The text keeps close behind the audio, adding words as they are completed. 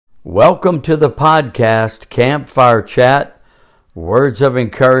Welcome to the podcast, Campfire Chat, Words of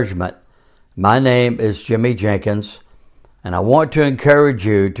Encouragement. My name is Jimmy Jenkins, and I want to encourage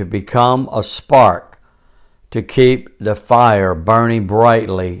you to become a spark to keep the fire burning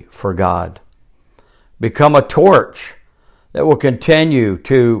brightly for God. Become a torch that will continue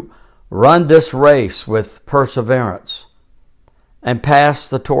to run this race with perseverance and pass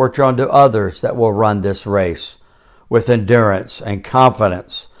the torch on to others that will run this race with endurance and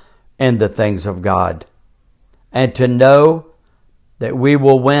confidence in the things of God, and to know that we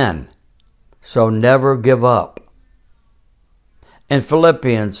will win, so never give up. In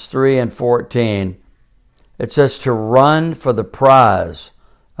Philippians 3:14, it says to run for the prize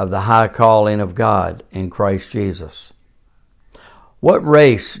of the high calling of God in Christ Jesus. What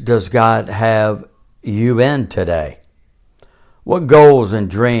race does God have you in today? What goals and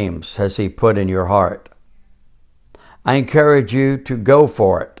dreams has He put in your heart? I encourage you to go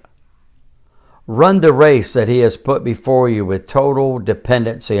for it. Run the race that He has put before you with total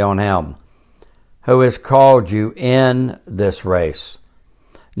dependency on Him, who has called you in this race,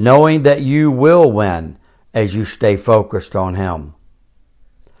 knowing that you will win as you stay focused on Him.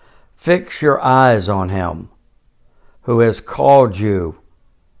 Fix your eyes on Him, who has called you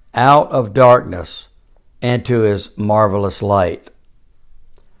out of darkness into His marvelous light.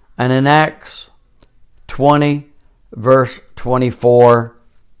 And in Acts 20, verse 24,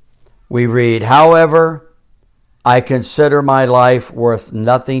 we read, "However, I consider my life worth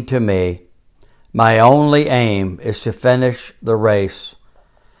nothing to me. My only aim is to finish the race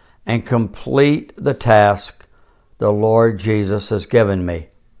and complete the task the Lord Jesus has given me,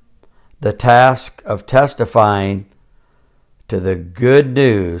 the task of testifying to the good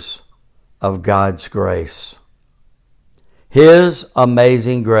news of God's grace, His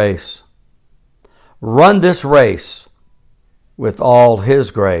amazing grace. Run this race with all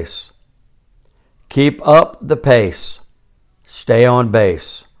His grace. Keep up the pace. Stay on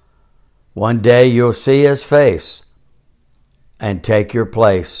base. One day you'll see His face and take your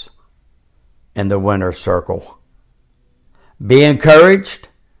place in the winner's circle. Be encouraged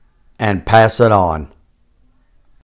and pass it on."